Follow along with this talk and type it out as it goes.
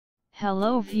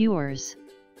Hello viewers,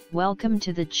 welcome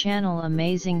to the channel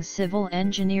Amazing Civil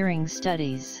Engineering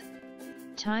Studies.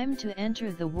 Time to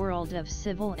enter the world of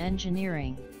civil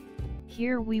engineering.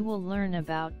 Here we will learn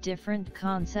about different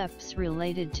concepts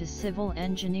related to civil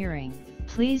engineering.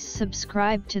 Please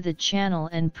subscribe to the channel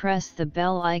and press the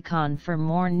bell icon for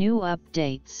more new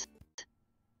updates.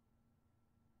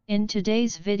 In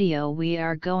today's video we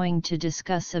are going to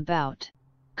discuss about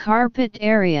carpet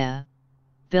area,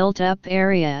 built-up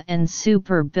area and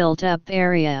super built-up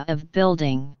area of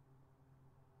building.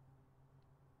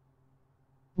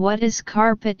 What is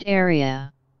carpet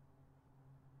area?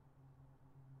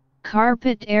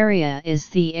 Carpet area is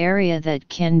the area that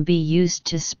can be used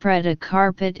to spread a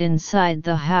carpet inside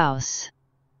the house.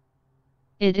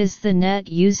 It is the net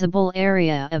usable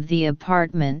area of the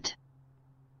apartment.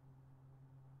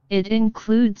 It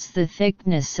includes the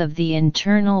thickness of the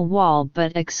internal wall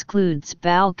but excludes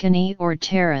balcony or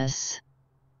terrace.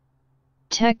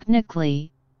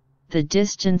 Technically, the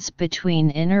distance between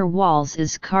inner walls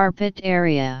is carpet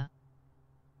area.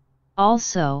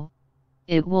 Also,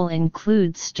 it will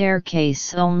include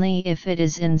staircase only if it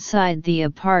is inside the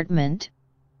apartment,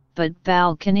 but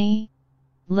balcony,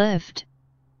 lift,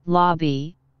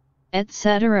 lobby,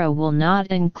 etc. will not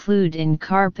include in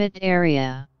carpet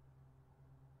area.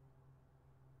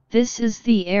 This is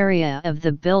the area of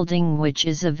the building which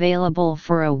is available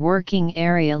for a working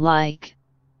area like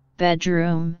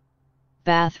bedroom,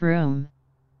 bathroom,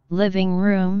 living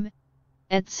room,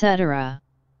 etc.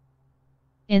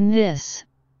 In this,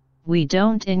 we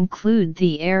don't include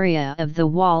the area of the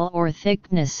wall or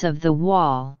thickness of the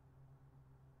wall.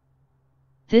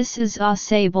 This is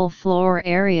ensemble floor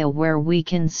area where we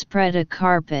can spread a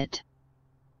carpet.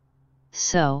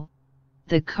 So,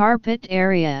 the carpet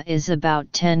area is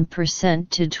about 10%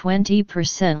 to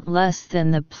 20% less than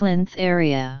the plinth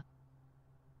area.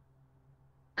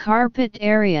 Carpet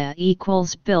area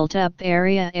equals built-up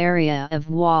area of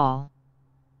wall.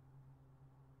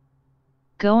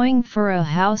 Going for a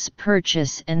house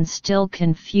purchase and still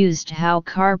confused how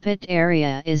carpet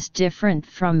area is different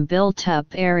from built-up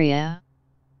area?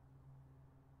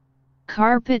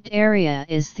 Carpet area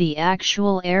is the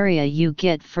actual area you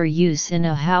get for use in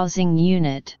a housing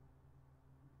unit.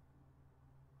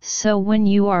 So when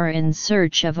you are in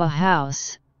search of a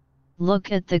house,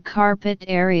 look at the carpet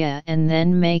area and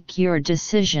then make your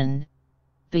decision,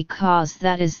 because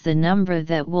that is the number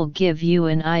that will give you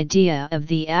an idea of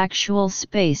the actual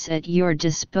space at your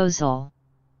disposal.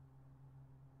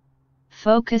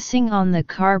 Focusing on the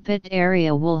carpet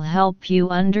area will help you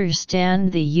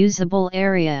understand the usable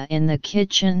area in the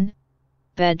kitchen,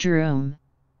 bedroom,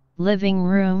 living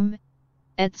room,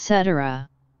 etc.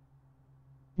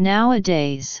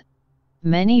 Nowadays,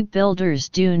 many builders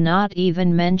do not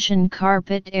even mention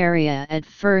carpet area at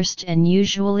first and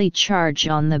usually charge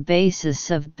on the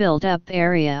basis of built-up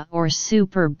area or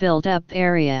super built-up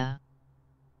area.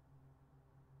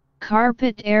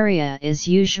 Carpet area is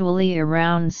usually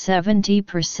around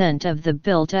 70% of the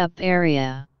built-up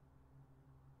area.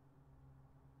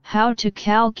 How to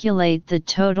calculate the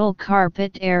total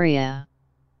carpet area?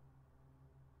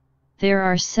 There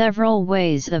are several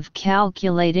ways of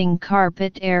calculating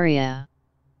carpet area.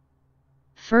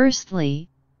 Firstly,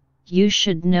 you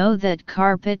should know that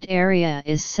carpet area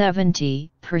is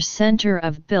 70%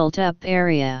 of built-up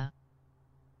area.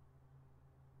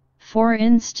 For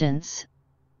instance,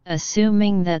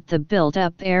 assuming that the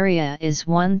built-up area is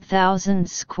 1,000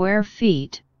 square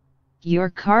feet, your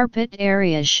carpet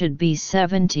area should be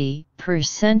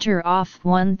 70% of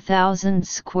 1,000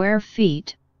 square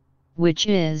feet, which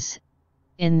is,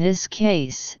 in this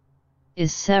case,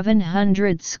 is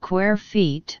 700 square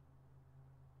feet.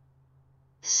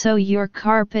 So your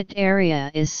carpet area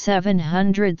is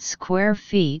 700 square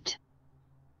feet.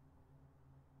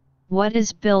 What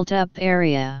is built-up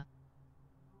area?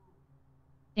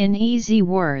 In easy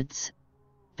words,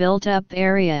 built-up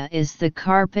area is the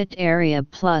carpet area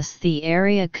plus the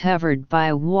area covered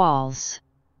by walls.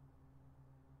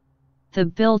 The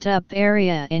built-up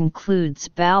area includes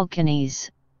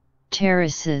balconies,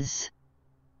 terraces,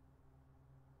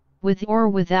 with or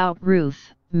without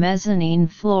roof, mezzanine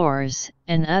floors,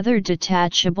 and other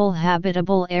detachable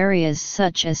habitable areas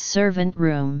such as servant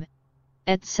room,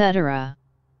 etc.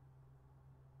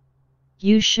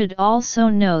 You should also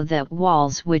know that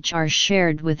walls which are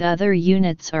shared with other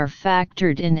units are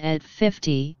factored in at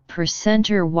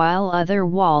 50% while other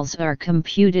walls are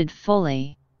computed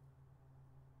fully.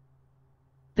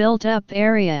 Built-up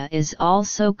area is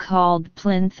also called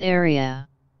plinth area.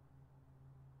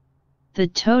 The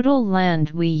total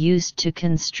land we used to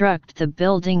construct the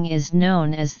building is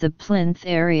known as the plinth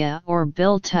area or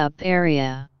built-up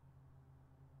area.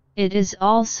 It is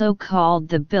also called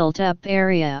the built-up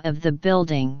area of the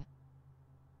building.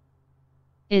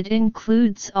 It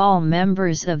includes all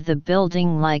members of the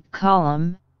building like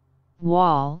column,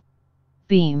 wall,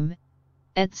 beam,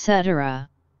 etc.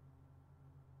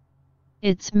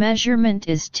 Its measurement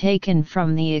is taken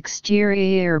from the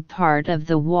exterior part of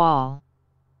the wall.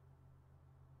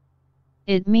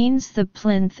 It means the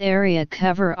plinth area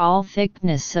cover all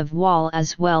thickness of wall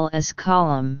as well as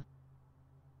column.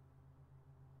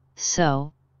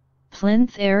 So,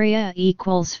 plinth area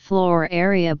equals floor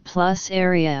area plus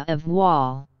area of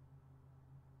wall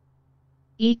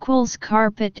equals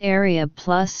carpet area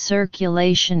plus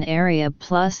circulation area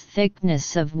plus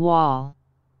thickness of wall.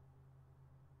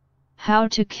 How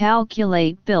to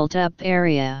calculate built-up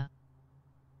area?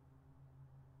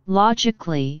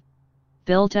 Logically,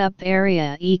 built-up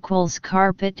area equals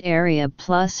carpet area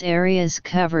plus areas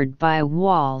covered by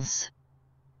walls.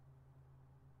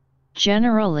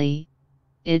 Generally,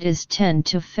 it is 10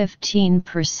 to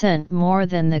 15% more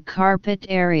than the carpet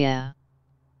area.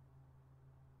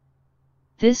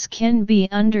 This can be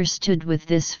understood with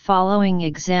this following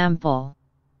example.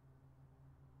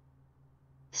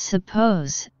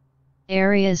 Suppose,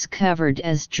 areas covered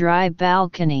as dry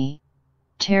balcony,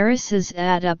 terraces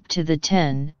add up to the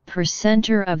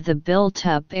 10% of the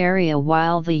built-up area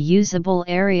while the usable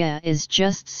area is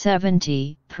just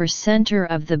 70%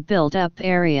 of the built-up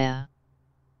area.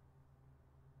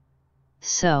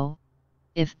 So,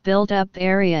 if built-up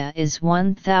area is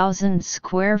 1,000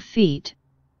 square feet,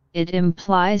 it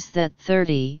implies that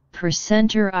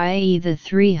 30%, or i.e. the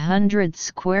 300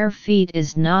 square feet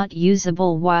is not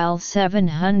usable while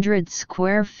 700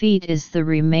 square feet is the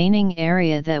remaining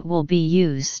area that will be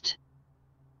used.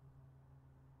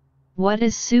 What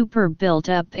is super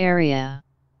built-up area?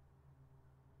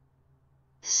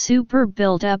 Super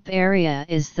built-up area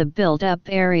is the built-up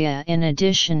area in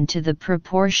addition to the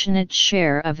proportionate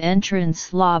share of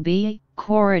entrance lobby,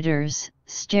 corridors,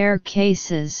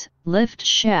 staircases, lift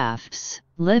shafts,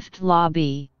 lift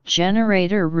lobby,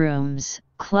 generator rooms,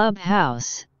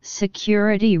 clubhouse,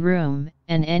 security room,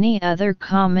 and any other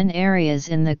common areas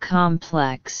in the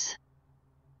complex.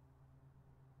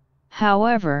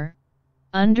 However,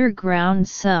 underground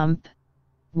sump,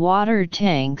 water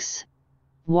tanks,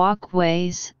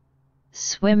 walkways,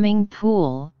 swimming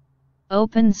pool,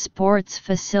 open sports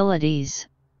facilities,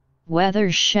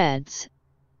 weather sheds,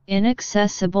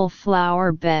 inaccessible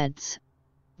flower beds,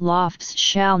 lofts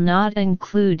shall not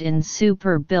include in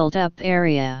super built-up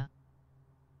area.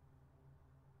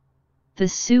 The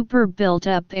super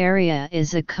built-up area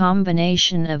is a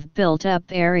combination of built-up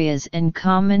areas and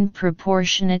common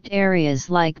proportionate areas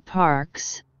like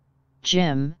parks,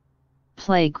 gym,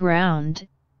 playground,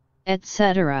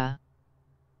 etc.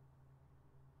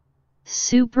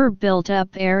 Super built-up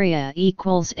area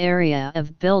equals area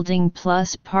of building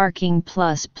plus parking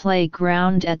plus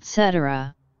playground,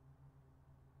 etc.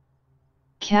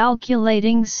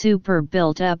 Calculating super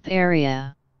built-up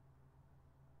area.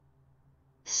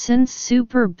 Since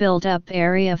super built-up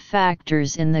area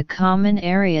factors in the common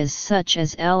areas such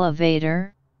as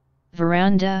elevator,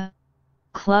 veranda,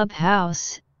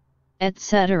 clubhouse,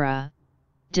 etc.,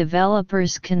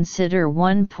 developers consider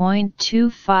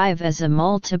 1.25 as a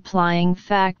multiplying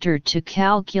factor to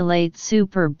calculate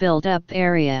super built-up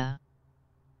area.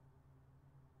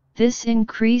 This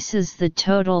increases the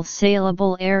total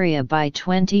saleable area by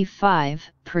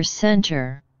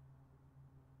 25%.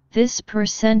 This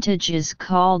percentage is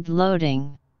called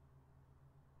loading.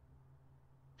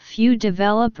 Few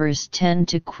developers tend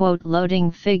to quote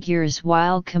loading figures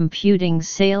while computing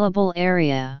saleable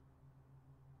area.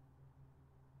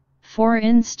 For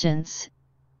instance,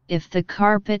 if the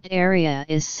carpet area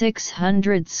is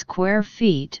 600 square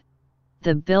feet,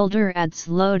 the builder adds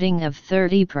loading of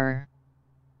 30%.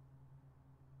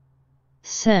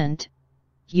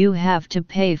 You have to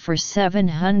pay for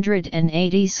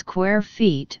 780 square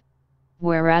feet,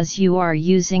 whereas you are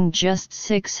using just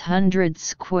 600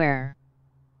 square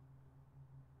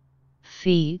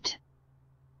feet.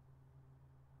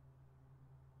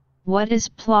 What is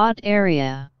plot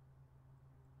area?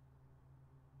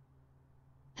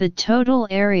 The total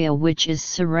area which is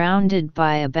surrounded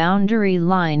by a boundary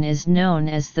line is known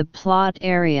as the plot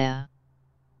area.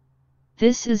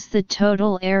 This is the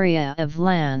total area of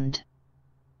land.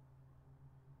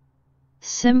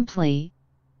 Simply,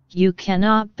 you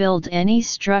cannot build any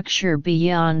structure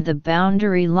beyond the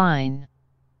boundary line.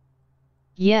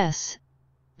 Yes,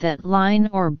 that line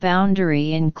or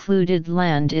boundary included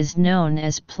land is known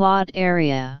as plot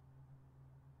area.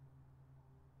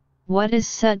 What is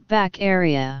setback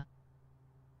area?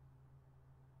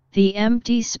 The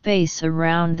empty space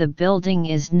around the building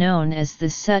is known as the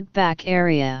setback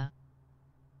area.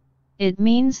 It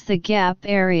means the gap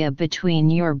area between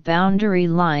your boundary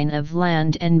line of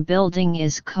land and building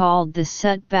is called the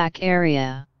setback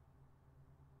area.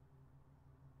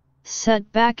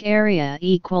 Setback area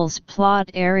equals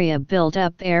plot area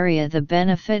built-up area. The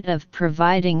benefit of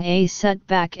providing a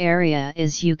setback area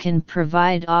is you can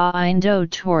provide a window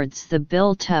towards the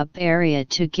built-up area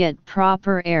to get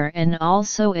proper air, and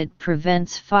also it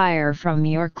prevents fire from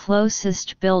your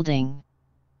closest building.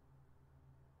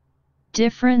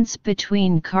 Difference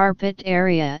between carpet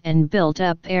area and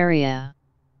built-up area.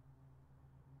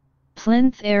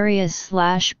 Plinth area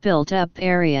 / built-up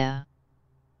area.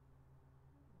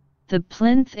 The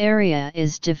plinth area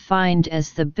is defined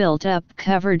as the built-up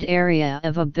covered area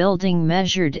of a building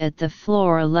measured at the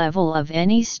floor level of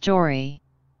any story.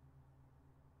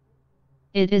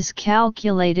 It is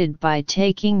calculated by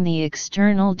taking the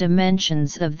external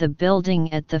dimensions of the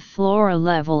building at the floor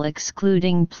level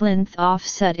excluding plinth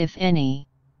offset if any.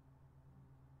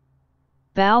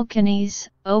 Balconies,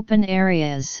 open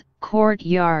areas,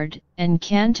 courtyard, and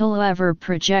cantilever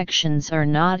projections are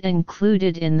not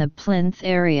included in the plinth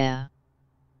area.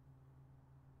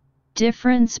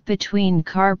 Difference between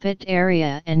carpet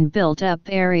area and built-up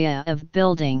area of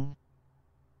building.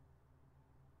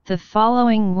 The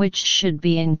following which should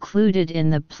be included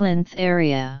in the plinth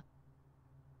area.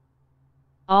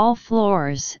 All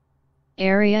floors,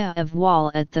 area of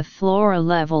wall at the floor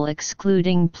level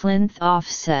excluding plinth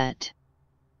offset.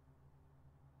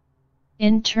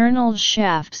 Internal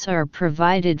shafts are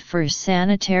provided for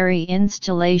sanitary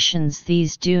installations.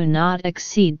 These do not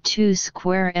exceed 2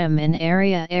 square m in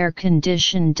area.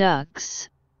 Air-conditioned ducts,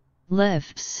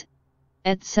 lifts,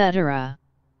 etc.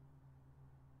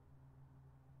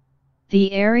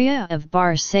 The area of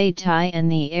barsetai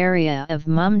and the area of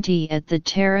mumti at the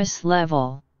terrace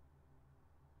level.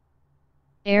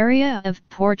 Area of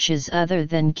porches other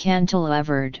than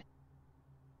cantilevered.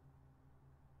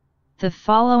 The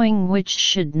following which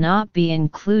should not be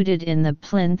included in the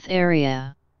plinth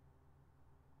area.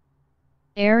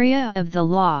 Area of the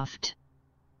loft.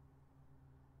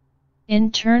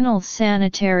 Internal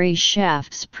sanitary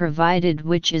shafts provided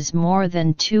which is more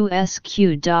than 2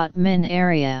 sq.min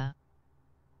area.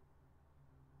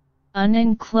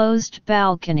 Unenclosed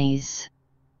balconies.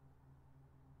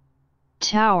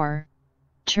 Tower,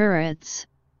 turrets,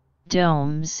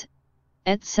 domes,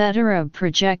 etc.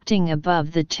 projecting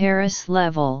above the terrace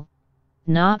level,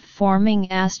 not forming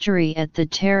astery at the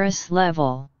terrace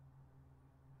level.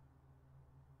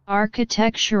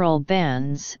 Architectural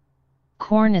bands,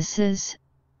 cornices,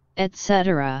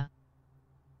 etc.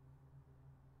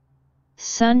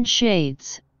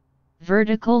 Sunshades,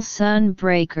 vertical sun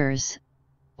breakers,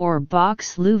 or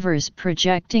box louvers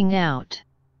projecting out.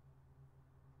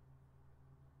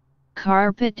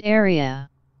 Carpet area.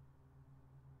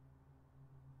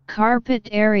 Carpet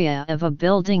area of a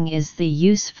building is the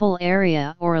useful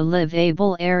area or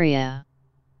livable area.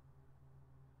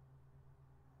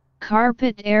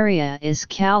 Carpet area is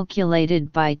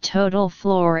calculated by total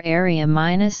floor area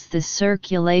minus the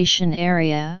circulation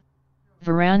area,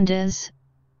 verandas,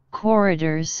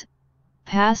 corridors,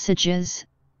 passages,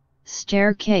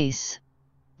 staircase,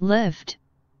 lift,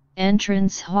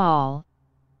 entrance hall,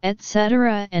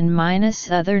 etc. and minus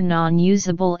other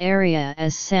non-usable area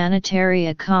as sanitary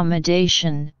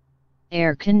accommodation,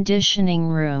 air conditioning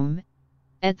room,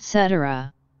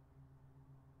 etc.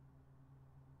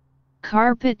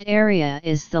 Carpet area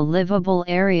is the livable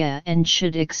area and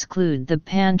should exclude the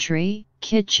pantry,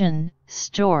 kitchen,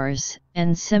 stores,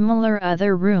 and similar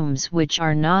other rooms which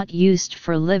are not used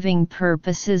for living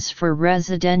purposes for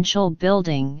residential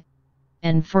building,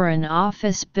 and for an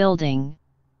office building.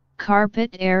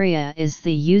 Carpet area is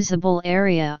the usable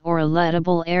area or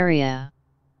lettable area.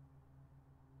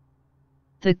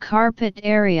 The carpet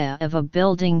area of a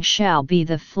building shall be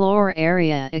the floor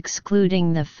area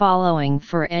excluding the following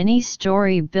for any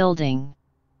story building.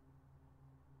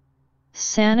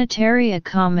 Sanitary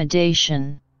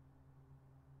accommodation,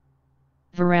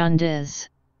 verandas,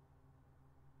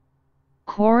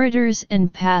 corridors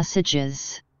and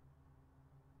passages,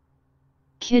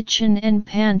 kitchen and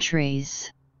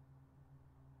pantries,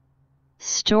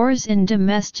 stores in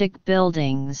domestic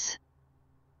buildings,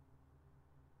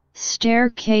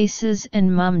 staircases and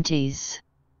mumties,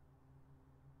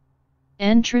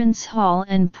 entrance hall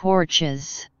and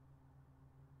porches,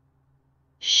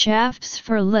 shafts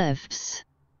for lifts,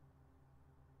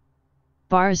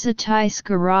 barsetais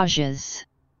garages,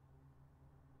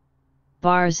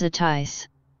 barsetais,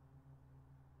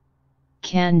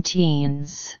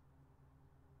 canteens,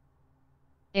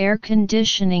 air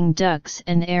conditioning ducts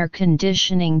and air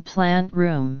conditioning plant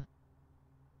room.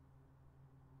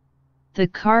 The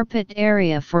carpet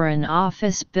area for an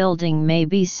office building may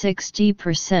be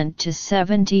 60% to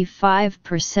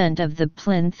 75% of the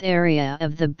plinth area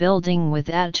of the building with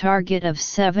a target of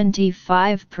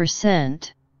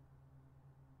 75%.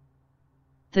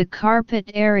 The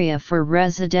carpet area for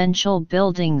residential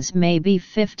buildings may be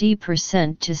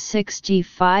 50% to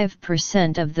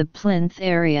 65% of the plinth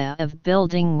area of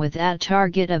building with a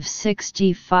target of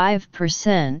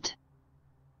 65%.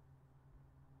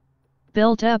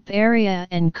 Built-up area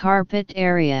and carpet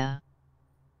area.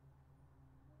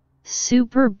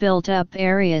 Super built-up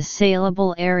area,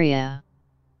 saleable area.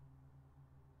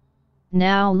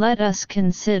 Now let us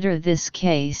consider this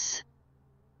case.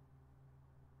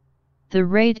 The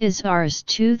rate is Rs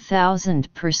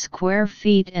 2000 per square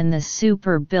feet and the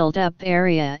super built-up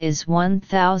area is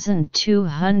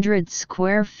 1200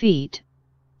 square feet,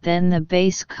 then the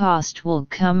base cost will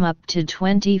come up to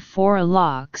 24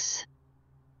 lakhs.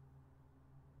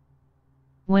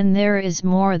 When there is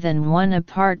more than one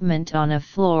apartment on a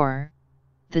floor,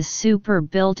 the super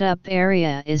built-up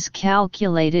area is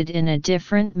calculated in a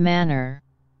different manner.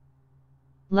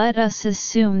 Let us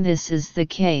assume this is the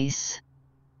case.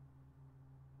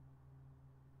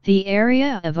 The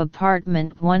area of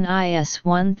apartment 1 is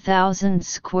 1000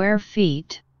 square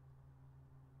feet.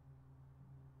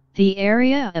 The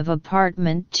area of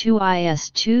apartment 2 is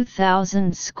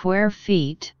 2000 square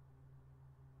feet.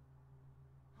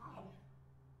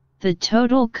 The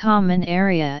total common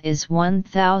area is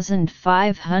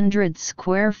 1500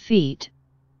 square feet,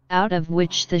 out of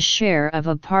which the share of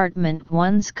apartment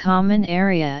 1's common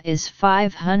area is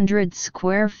 500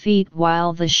 square feet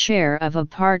while the share of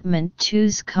apartment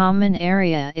 2's common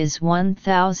area is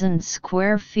 1000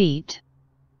 square feet.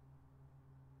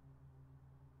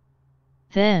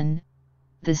 Then,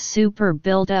 the super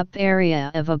built-up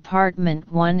area of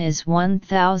apartment 1 is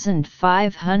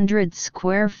 1500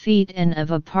 square feet and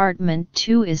of apartment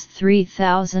 2 is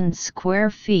 3000 square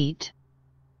feet.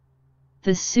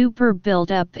 The super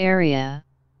built-up area,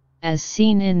 as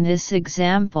seen in this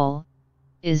example,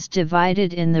 is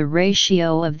divided in the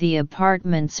ratio of the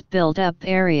apartment's built-up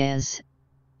areas,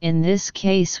 in this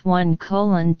case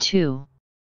 1:2.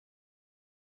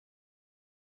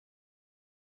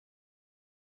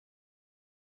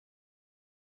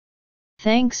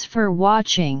 Thanks for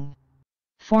watching.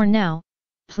 For now,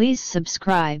 please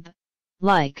subscribe,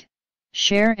 like,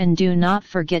 share and do not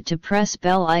forget to press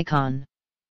bell icon.